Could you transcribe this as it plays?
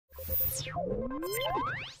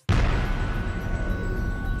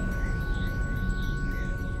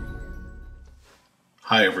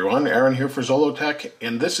Hi everyone, Aaron here for Zollotech,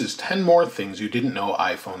 and this is 10 more things you didn't know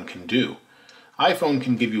iPhone can do. iPhone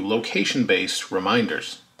can give you location-based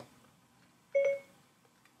reminders.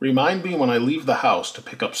 Remind me when I leave the house to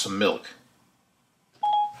pick up some milk.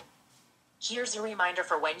 Here's a reminder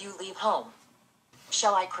for when you leave home.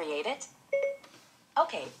 Shall I create it?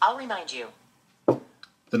 Okay, I'll remind you.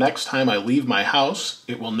 The next time I leave my house,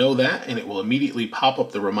 it will know that and it will immediately pop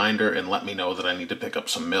up the reminder and let me know that I need to pick up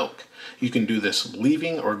some milk. You can do this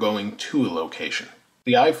leaving or going to a location.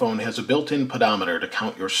 The iPhone has a built-in pedometer to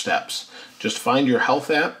count your steps. Just find your health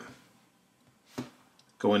app,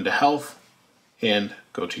 go into health, and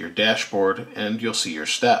go to your dashboard and you'll see your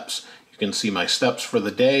steps. You can see my steps for the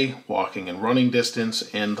day, walking and running distance,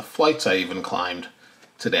 and the flights I even climbed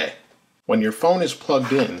today. When your phone is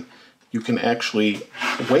plugged in, you can actually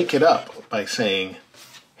wake it up by saying,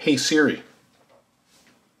 "Hey Siri,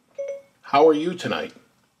 how are you tonight?"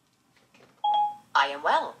 I am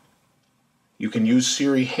well. You can use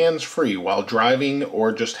Siri hands-free while driving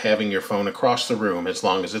or just having your phone across the room as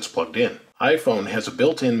long as it's plugged in. iPhone has a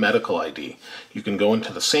built-in medical ID. You can go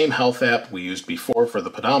into the same health app we used before for the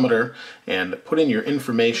pedometer and put in your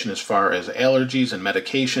information as far as allergies and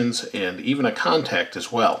medications and even a contact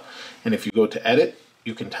as well. And if you go to edit,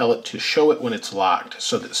 you can tell it to show it when it's locked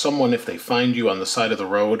so that someone, if they find you on the side of the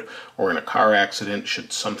road or in a car accident,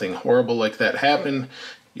 should something horrible like that happen,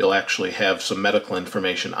 you'll actually have some medical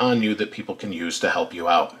information on you that people can use to help you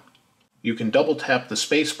out. You can double tap the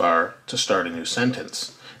space bar to start a new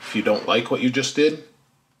sentence. If you don't like what you just did,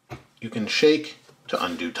 you can shake to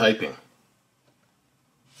undo typing.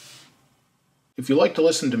 If you like to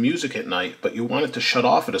listen to music at night, but you want it to shut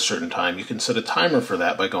off at a certain time, you can set a timer for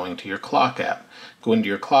that by going to your clock app. Go into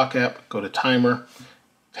your clock app, go to timer,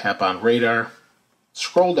 tap on radar,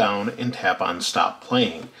 scroll down and tap on stop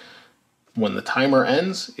playing. When the timer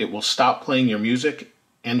ends, it will stop playing your music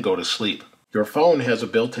and go to sleep. Your phone has a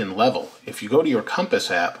built-in level. If you go to your compass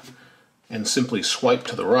app and simply swipe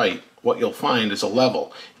to the right, what you'll find is a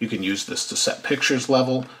level. You can use this to set pictures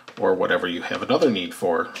level or whatever you have another need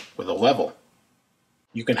for with a level.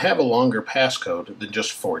 You can have a longer passcode than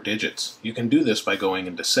just 4 digits. You can do this by going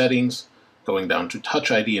into Settings, going down to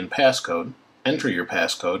Touch ID and Passcode, enter your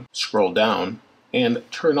passcode, scroll down, and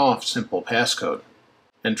turn off Simple Passcode.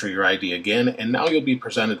 Enter your ID again, and now you'll be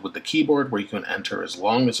presented with the keyboard where you can enter as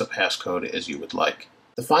long as a passcode as you would like.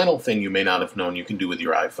 The final thing you may not have known you can do with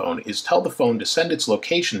your iPhone is tell the phone to send its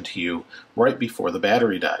location to you right before the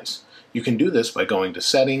battery dies. You can do this by going to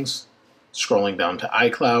Settings, scrolling down to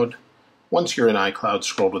iCloud. Once you're in iCloud,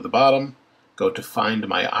 scroll to the bottom, go to Find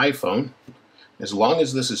My iPhone. As long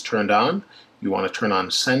as this is turned on, you want to turn on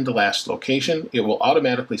Send Last Location. It will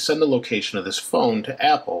automatically send the location of this phone to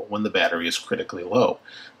Apple when the battery is critically low.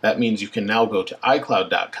 That means you can now go to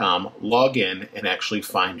iCloud.com, log in, and actually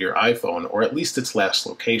find your iPhone, or at least its last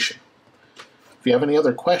location. If you have any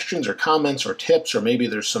other questions or comments or tips, or maybe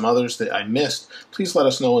there's some others that I missed, please let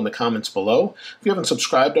us know in the comments below. If you haven't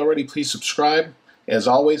subscribed already, please subscribe. As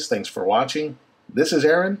always, thanks for watching. This is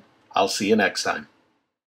Aaron. I'll see you next time.